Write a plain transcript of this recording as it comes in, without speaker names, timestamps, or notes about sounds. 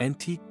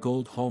Antique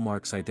Gold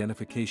Hallmarks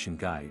Identification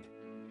Guide.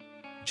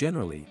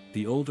 Generally,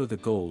 the older the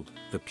gold,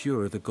 the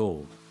purer the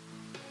gold.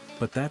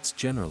 But that's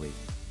generally.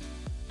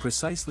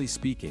 Precisely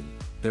speaking,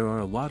 there are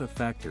a lot of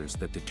factors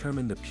that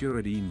determine the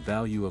purity and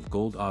value of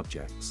gold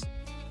objects.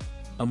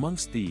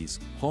 Amongst these,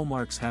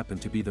 hallmarks happen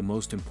to be the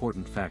most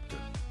important factor.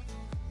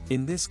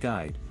 In this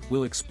guide,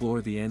 we'll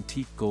explore the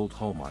antique gold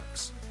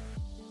hallmarks.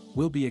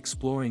 We'll be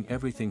exploring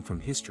everything from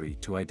history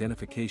to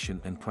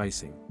identification and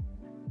pricing.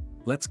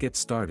 Let's get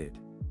started.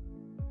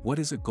 What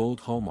is a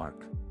gold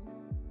hallmark?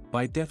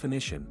 By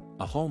definition,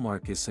 a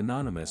hallmark is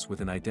synonymous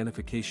with an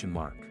identification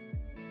mark.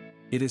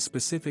 It is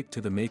specific to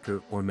the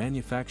maker or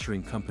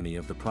manufacturing company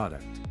of the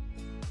product.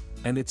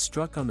 And it's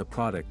struck on the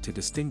product to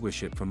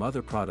distinguish it from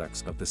other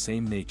products of the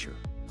same nature.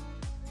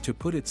 To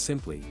put it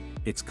simply,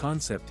 its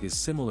concept is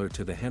similar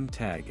to the hem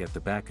tag at the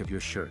back of your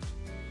shirt.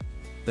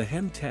 The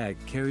hem tag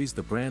carries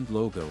the brand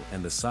logo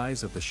and the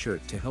size of the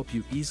shirt to help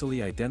you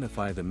easily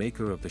identify the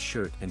maker of the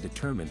shirt and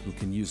determine who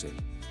can use it.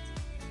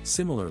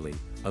 Similarly,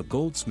 a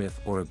goldsmith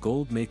or a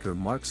gold maker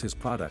marks his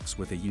products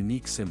with a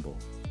unique symbol.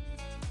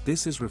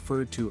 This is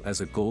referred to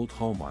as a gold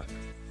hallmark.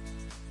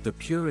 The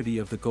purity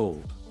of the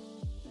gold.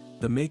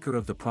 The maker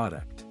of the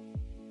product.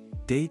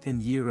 Date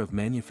and year of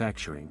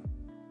manufacturing.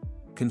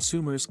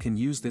 Consumers can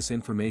use this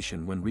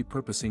information when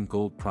repurposing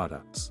gold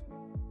products.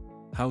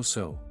 How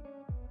so?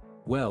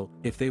 Well,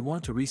 if they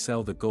want to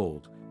resell the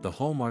gold, the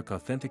hallmark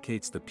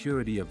authenticates the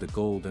purity of the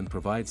gold and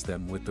provides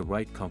them with the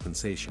right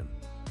compensation.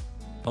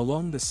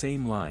 Along the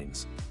same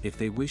lines, if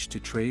they wish to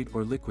trade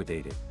or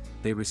liquidate it,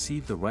 they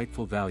receive the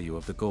rightful value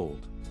of the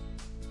gold.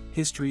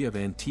 History of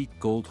antique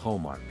gold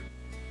hallmark.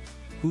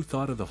 Who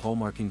thought of the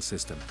hallmarking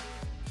system?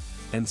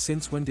 And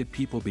since when did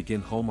people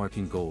begin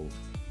hallmarking gold?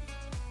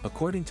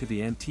 According to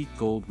the antique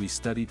gold we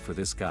studied for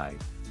this guide,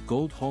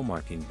 gold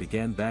hallmarking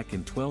began back in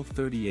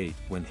 1238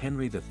 when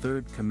Henry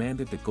III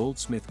commanded the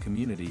goldsmith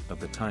community of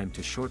the time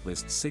to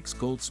shortlist 6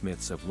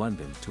 goldsmiths of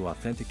London to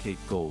authenticate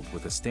gold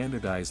with a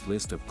standardized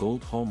list of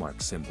gold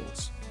hallmark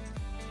symbols.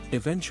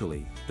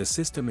 Eventually, the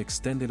system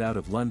extended out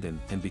of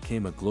London and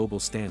became a global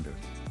standard.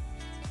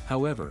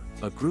 However,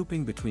 a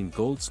grouping between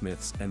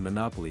goldsmiths and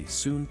monopoly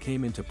soon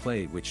came into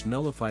play which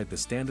nullified the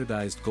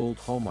standardized gold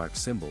hallmark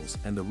symbols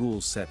and the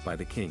rules set by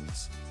the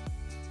kings.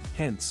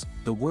 Hence,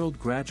 the world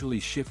gradually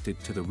shifted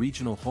to the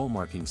regional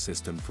hallmarking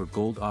system for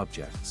gold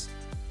objects.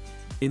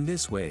 In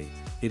this way,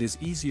 it is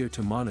easier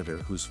to monitor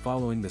who's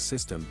following the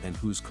system and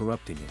who's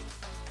corrupting it.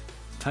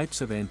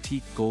 Types of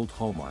antique gold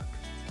hallmark.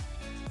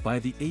 By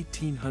the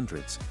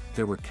 1800s,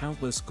 there were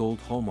countless gold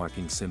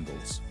hallmarking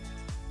symbols.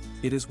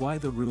 It is why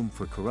the room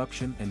for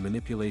corruption and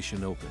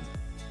manipulation opened.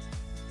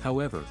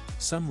 However,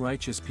 some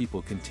righteous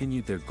people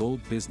continued their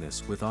gold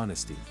business with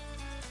honesty.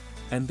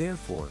 And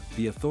therefore,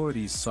 the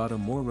authorities sought a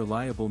more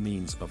reliable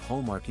means of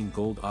hallmarking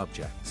gold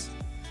objects.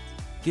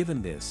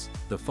 Given this,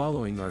 the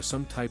following are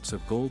some types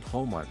of gold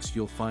hallmarks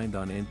you'll find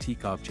on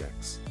antique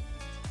objects.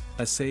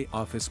 Assay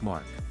office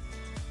mark.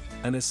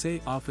 An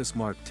assay office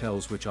mark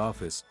tells which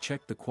office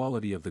checked the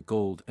quality of the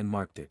gold and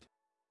marked it.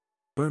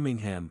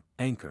 Birmingham,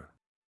 anchor.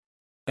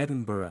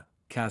 Edinburgh,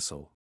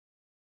 castle.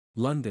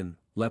 London,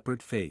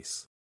 leopard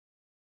face.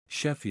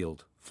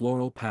 Sheffield,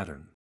 floral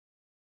pattern.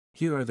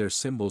 Here are their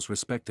symbols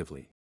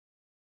respectively.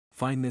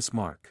 Fineness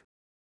mark.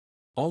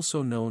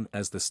 Also known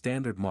as the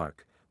standard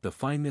mark, the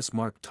fineness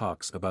mark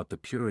talks about the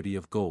purity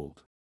of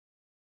gold.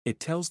 It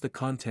tells the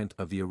content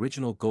of the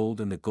original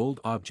gold and the gold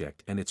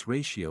object and its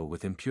ratio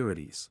with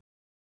impurities.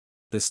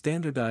 The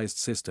standardized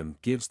system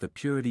gives the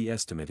purity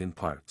estimate in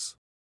parts.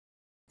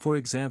 For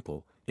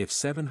example, if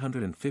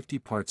 750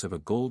 parts of a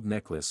gold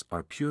necklace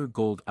are pure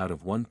gold out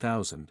of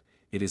 1,000,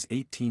 it is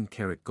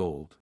 18-karat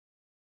gold.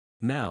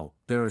 Now,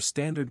 there are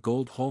standard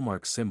gold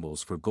hallmark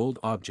symbols for gold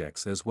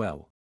objects as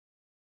well.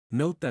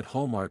 Note that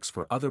hallmarks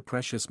for other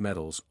precious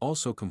metals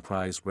also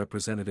comprise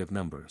representative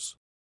numbers.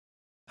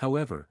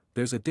 However,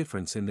 there's a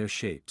difference in their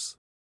shapes.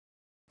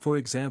 For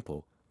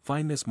example,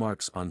 fineness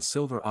marks on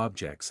silver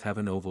objects have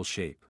an oval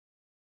shape.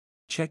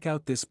 Check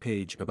out this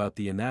page about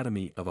the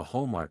anatomy of a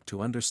hallmark to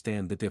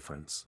understand the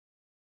difference.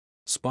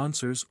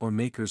 Sponsors or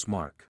maker's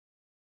mark.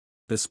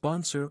 The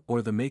sponsor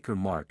or the maker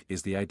mark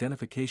is the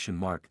identification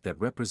mark that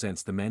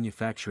represents the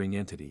manufacturing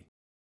entity.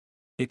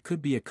 It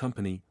could be a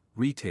company,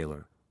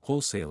 retailer,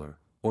 wholesaler,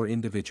 or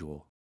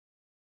individual.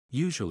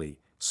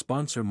 Usually,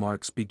 sponsor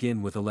marks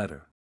begin with a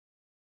letter.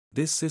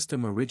 This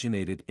system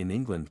originated in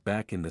England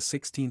back in the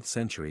 16th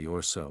century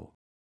or so.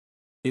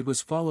 It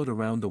was followed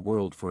around the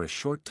world for a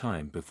short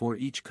time before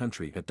each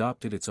country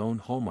adopted its own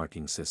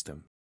hallmarking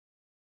system.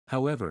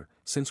 However,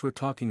 since we're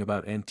talking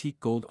about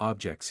antique gold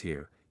objects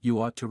here, you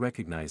ought to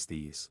recognize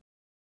these.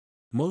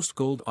 Most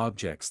gold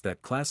objects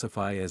that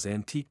classify as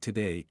antique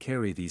today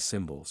carry these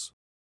symbols.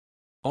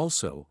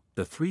 Also,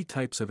 the 3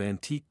 types of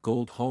antique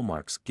gold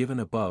hallmarks given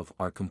above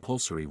are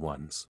compulsory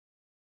ones.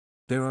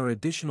 There are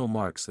additional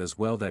marks as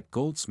well that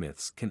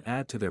goldsmiths can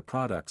add to their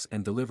products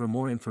and deliver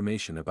more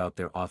information about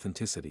their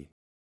authenticity.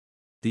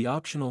 The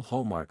optional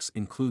hallmarks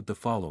include the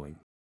following.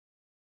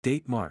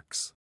 Date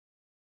marks.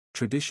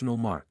 Traditional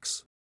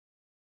marks.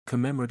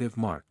 Commemorative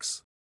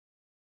marks.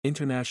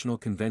 International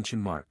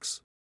convention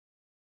marks.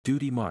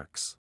 Duty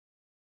marks.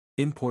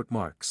 Import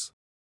marks.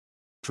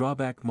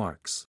 Drawback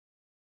marks.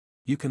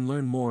 You can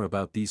learn more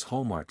about these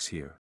hallmarks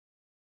here.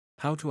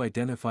 How to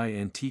identify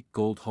antique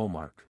gold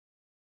hallmark.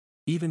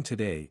 Even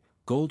today,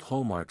 gold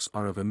hallmarks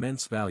are of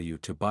immense value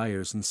to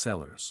buyers and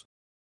sellers.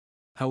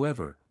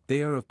 However,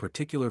 they are of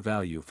particular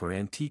value for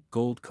antique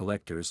gold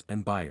collectors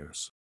and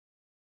buyers.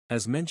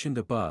 As mentioned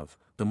above,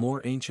 the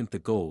more ancient the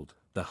gold,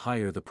 the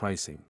higher the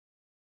pricing.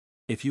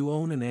 If you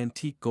own an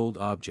antique gold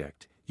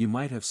object, you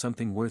might have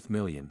something worth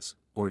millions,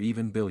 or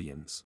even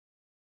billions.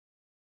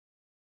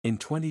 In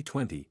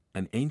 2020,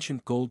 an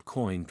ancient gold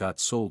coin got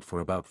sold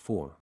for about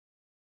 $1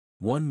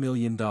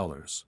 million.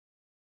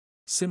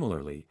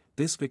 Similarly,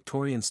 this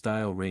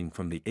Victorian-style ring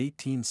from the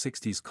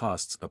 1860s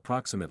costs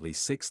approximately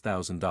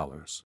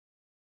 $6,000.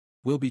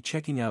 We'll be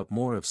checking out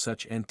more of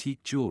such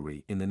antique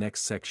jewelry in the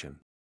next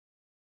section.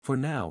 For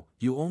now,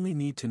 you only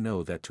need to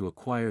know that to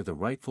acquire the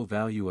rightful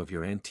value of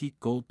your antique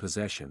gold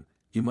possession,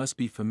 you must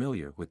be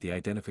familiar with the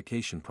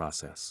identification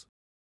process.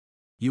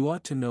 You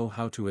ought to know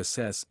how to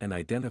assess and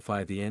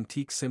identify the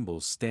antique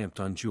symbols stamped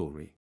on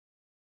jewelry.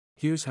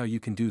 Here's how you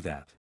can do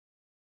that.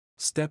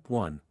 Step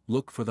 1.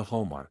 Look for the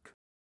hallmark.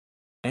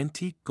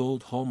 Antique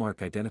gold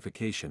hallmark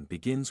identification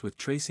begins with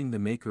tracing the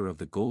maker of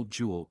the gold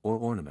jewel or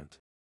ornament.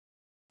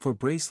 For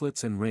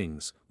bracelets and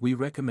rings, we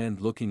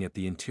recommend looking at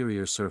the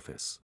interior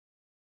surface.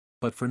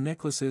 But for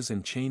necklaces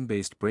and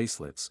chain-based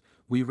bracelets,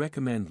 we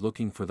recommend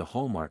looking for the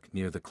hallmark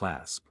near the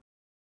clasp.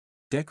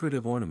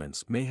 Decorative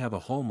ornaments may have a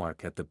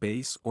hallmark at the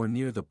base or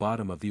near the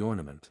bottom of the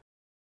ornament.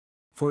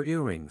 For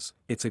earrings,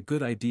 it's a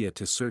good idea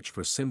to search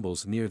for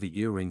symbols near the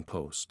earring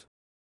post.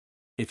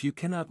 If you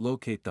cannot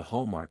locate the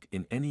hallmark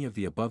in any of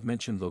the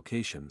above-mentioned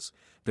locations,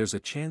 there's a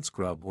chance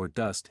grub or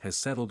dust has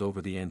settled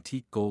over the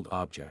antique gold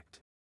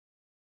object.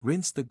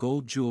 Rinse the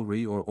gold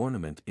jewelry or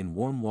ornament in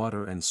warm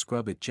water and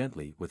scrub it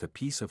gently with a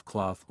piece of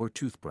cloth or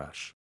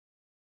toothbrush.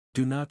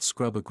 Do not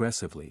scrub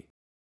aggressively.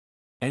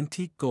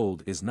 Antique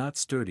gold is not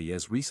sturdy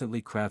as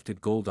recently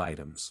crafted gold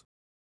items.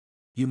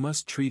 You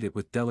must treat it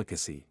with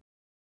delicacy.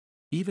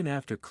 Even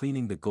after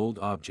cleaning the gold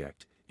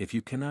object, if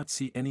you cannot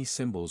see any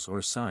symbols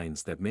or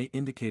signs that may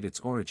indicate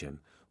its origin,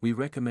 we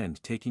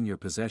recommend taking your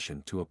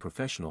possession to a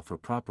professional for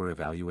proper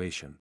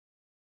evaluation.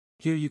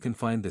 Here you can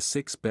find the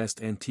 6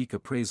 best antique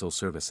appraisal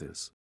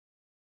services.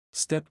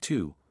 Step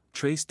 2.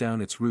 Trace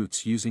down its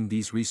roots using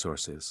these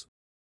resources.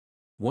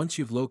 Once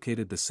you've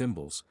located the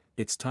symbols,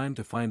 it's time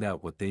to find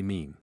out what they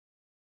mean.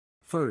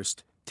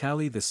 First,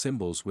 tally the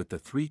symbols with the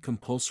 3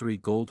 compulsory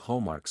gold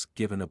hallmarks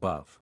given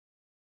above.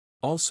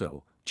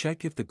 Also,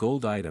 check if the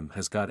gold item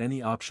has got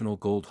any optional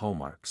gold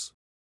hallmarks.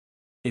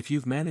 If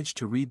you've managed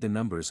to read the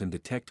numbers and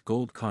detect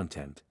gold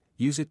content,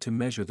 use it to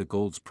measure the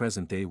gold's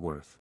present-day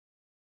worth.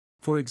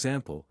 For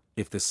example,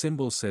 if the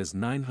symbol says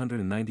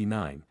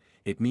 999,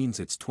 it means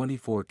it's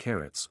 24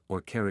 carats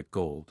or carat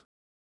gold.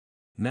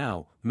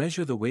 Now,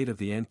 measure the weight of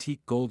the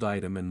antique gold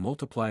item and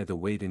multiply the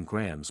weight in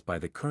grams by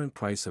the current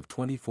price of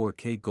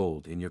 24K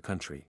gold in your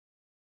country.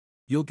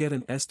 You'll get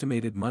an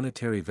estimated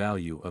monetary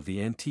value of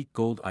the antique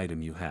gold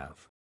item you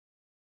have.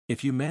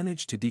 If you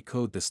manage to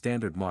decode the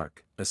standard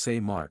mark, assay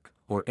mark,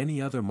 or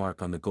any other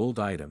mark on the gold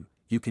item,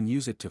 you can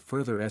use it to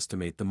further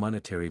estimate the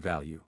monetary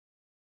value.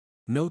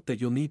 Note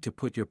that you'll need to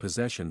put your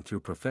possession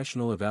through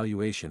professional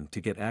evaluation to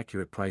get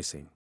accurate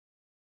pricing.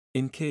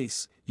 In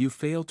case you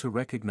fail to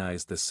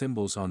recognize the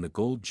symbols on the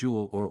gold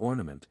jewel or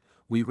ornament,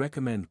 we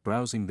recommend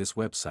browsing this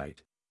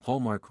website,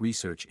 Hallmark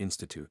Research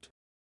Institute.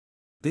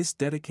 This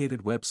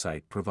dedicated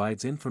website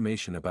provides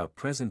information about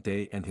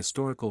present-day and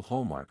historical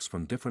hallmarks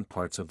from different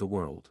parts of the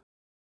world.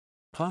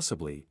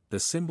 Possibly, the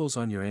symbols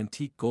on your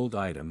antique gold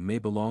item may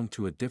belong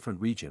to a different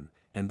region,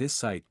 and this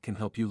site can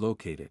help you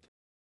locate it.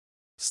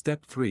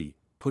 Step 3.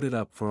 Put it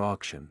up for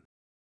auction.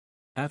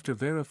 After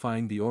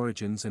verifying the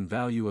origins and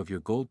value of your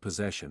gold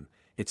possession,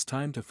 it's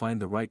time to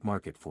find the right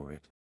market for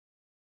it.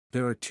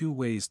 There are 2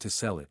 ways to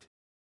sell it.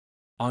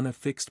 On a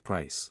fixed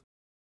price.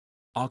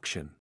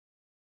 Auction.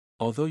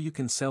 Although you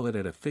can sell it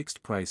at a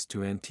fixed price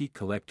to antique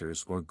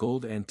collectors or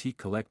gold antique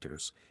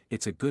collectors,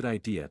 it's a good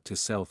idea to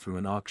sell through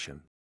an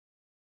auction.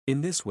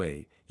 In this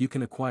way, you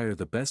can acquire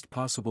the best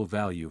possible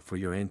value for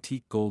your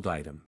antique gold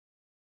item.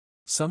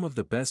 Some of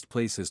the best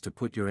places to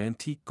put your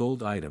antique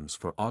gold items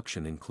for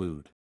auction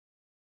include.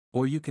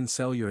 Or you can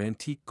sell your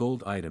antique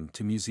gold item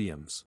to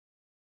museums.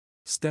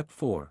 Step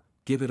 4.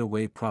 Give it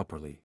away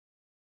properly.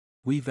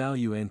 We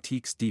value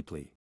antiques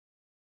deeply.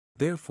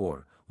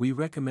 Therefore, we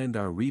recommend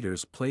our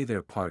readers play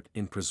their part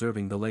in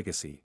preserving the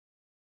legacy.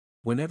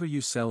 Whenever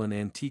you sell an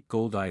antique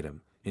gold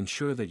item,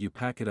 ensure that you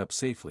pack it up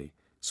safely,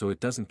 so it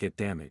doesn't get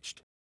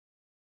damaged.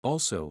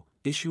 Also,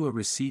 issue a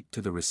receipt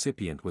to the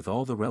recipient with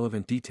all the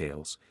relevant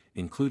details,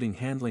 including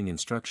handling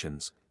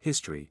instructions,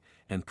 history,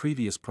 and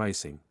previous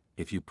pricing,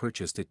 if you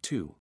purchased it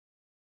too.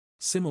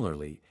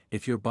 Similarly,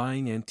 if you're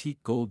buying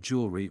antique gold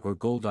jewelry or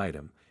gold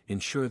item,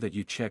 ensure that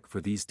you check for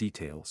these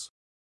details.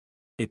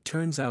 It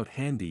turns out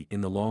handy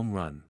in the long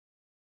run.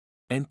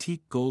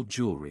 Antique gold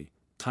jewelry,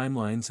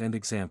 timelines and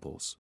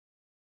examples.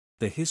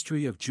 The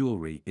history of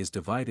jewelry is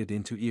divided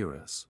into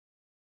eras.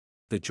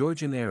 The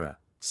Georgian era,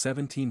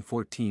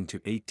 1714 to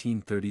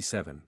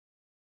 1837.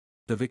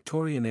 The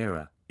Victorian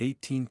era,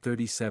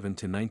 1837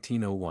 to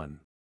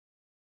 1901.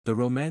 The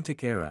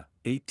Romantic era,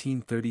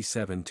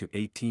 1837 to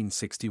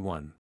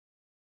 1861.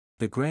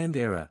 The Grand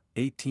era,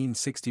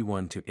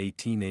 1861 to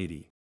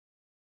 1880.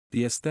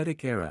 The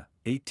Aesthetic era,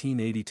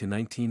 1880 to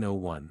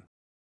 1901.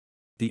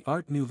 The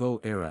Art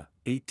Nouveau era,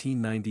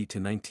 1890 to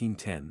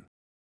 1910.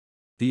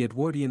 The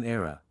Edwardian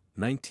era,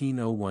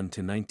 1901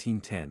 to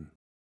 1910.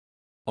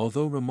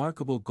 Although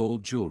remarkable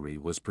gold jewelry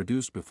was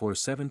produced before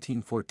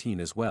 1714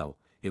 as well,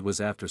 it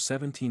was after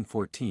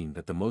 1714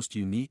 that the most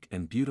unique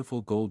and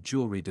beautiful gold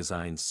jewelry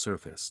designs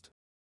surfaced.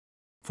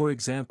 For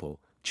example,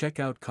 check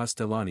out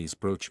Castellani's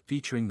brooch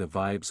featuring the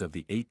vibes of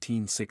the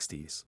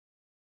 1860s.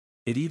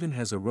 It even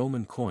has a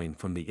Roman coin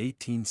from the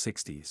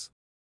 1860s.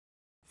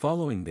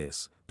 Following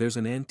this, there's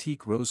an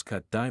antique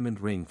rose-cut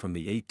diamond ring from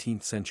the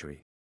 18th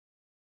century.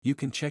 You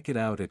can check it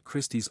out at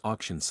Christie's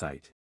auction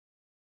site.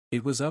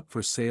 It was up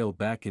for sale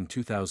back in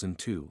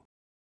 2002.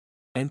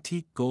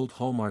 Antique gold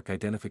hallmark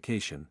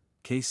identification,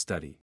 case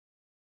study.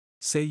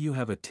 Say you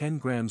have a 10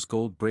 grams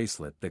gold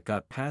bracelet that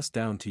got passed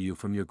down to you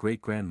from your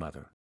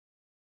great-grandmother.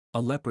 A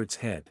leopard's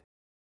head.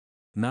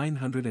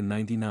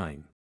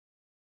 999.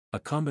 A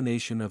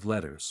combination of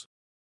letters.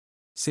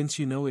 Since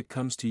you know it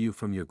comes to you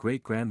from your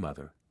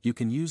great-grandmother, you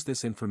can use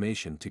this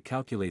information to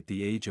calculate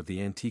the age of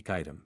the antique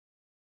item.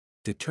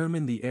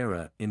 Determine the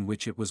era in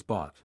which it was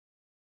bought.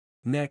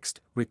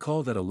 Next,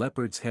 recall that a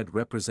leopard's head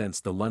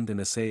represents the London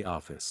Assay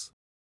Office.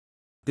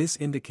 This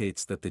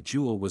indicates that the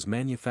jewel was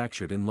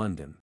manufactured in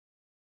London.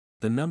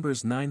 The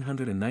numbers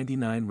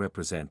 999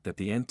 represent that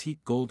the antique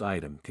gold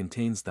item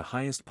contains the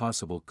highest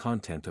possible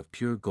content of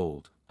pure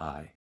gold,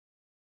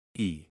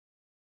 i.e.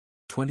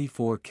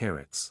 24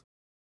 carats.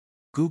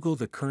 Google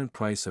the current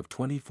price of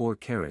 24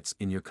 carats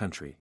in your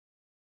country.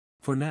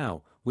 For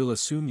now, we'll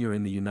assume you're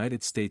in the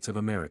United States of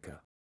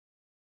America.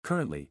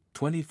 Currently,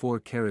 24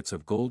 carats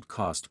of gold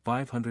cost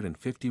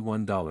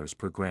 $551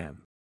 per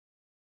gram.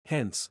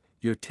 Hence,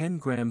 your 10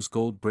 grams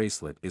gold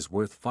bracelet is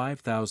worth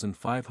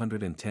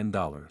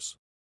 $5,510.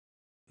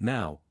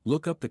 Now,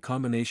 look up the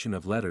combination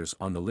of letters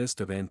on the list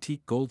of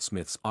antique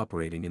goldsmiths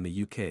operating in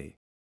the UK.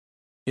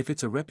 If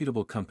it's a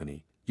reputable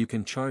company, you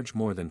can charge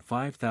more than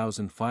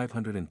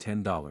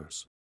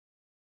 $5,510.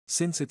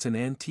 Since it's an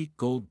antique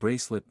gold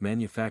bracelet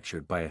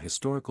manufactured by a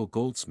historical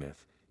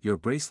goldsmith, your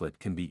bracelet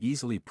can be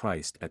easily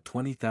priced at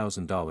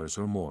 $20,000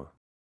 or more.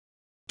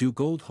 Do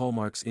gold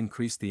hallmarks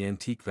increase the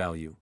antique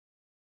value?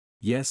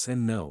 Yes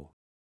and no.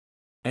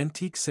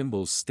 Antique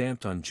symbols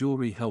stamped on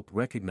jewelry help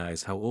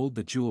recognize how old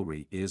the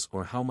jewelry is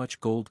or how much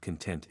gold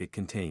content it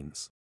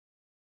contains.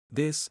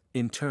 This,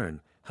 in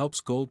turn,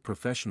 helps gold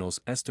professionals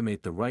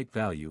estimate the right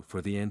value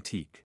for the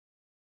antique.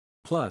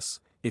 Plus,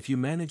 if you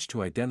manage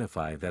to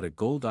identify that a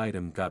gold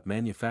item got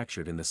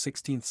manufactured in the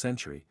 16th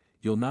century,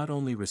 you'll not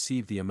only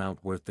receive the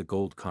amount worth the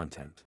gold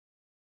content.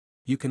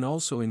 You can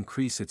also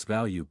increase its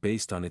value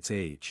based on its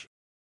age.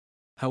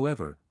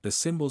 However, the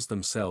symbols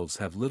themselves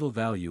have little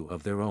value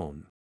of their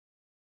own.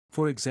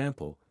 For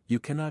example, you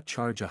cannot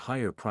charge a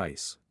higher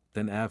price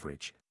than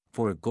average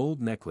for a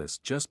gold necklace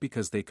just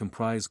because they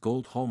comprise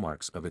gold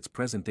hallmarks of its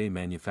present-day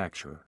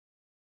manufacturer.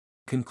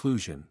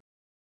 Conclusion.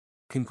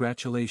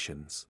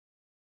 Congratulations!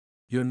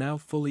 You're now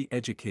fully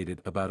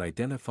educated about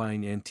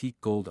identifying antique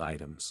gold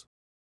items.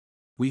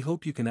 We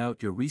hope you can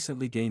out your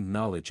recently gained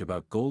knowledge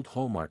about gold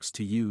hallmarks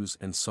to use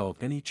and solve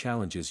any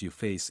challenges you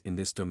face in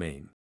this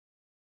domain.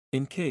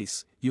 In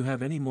case you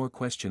have any more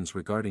questions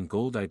regarding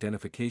gold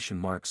identification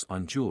marks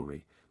on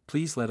jewelry,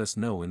 please let us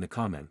know in the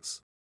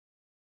comments.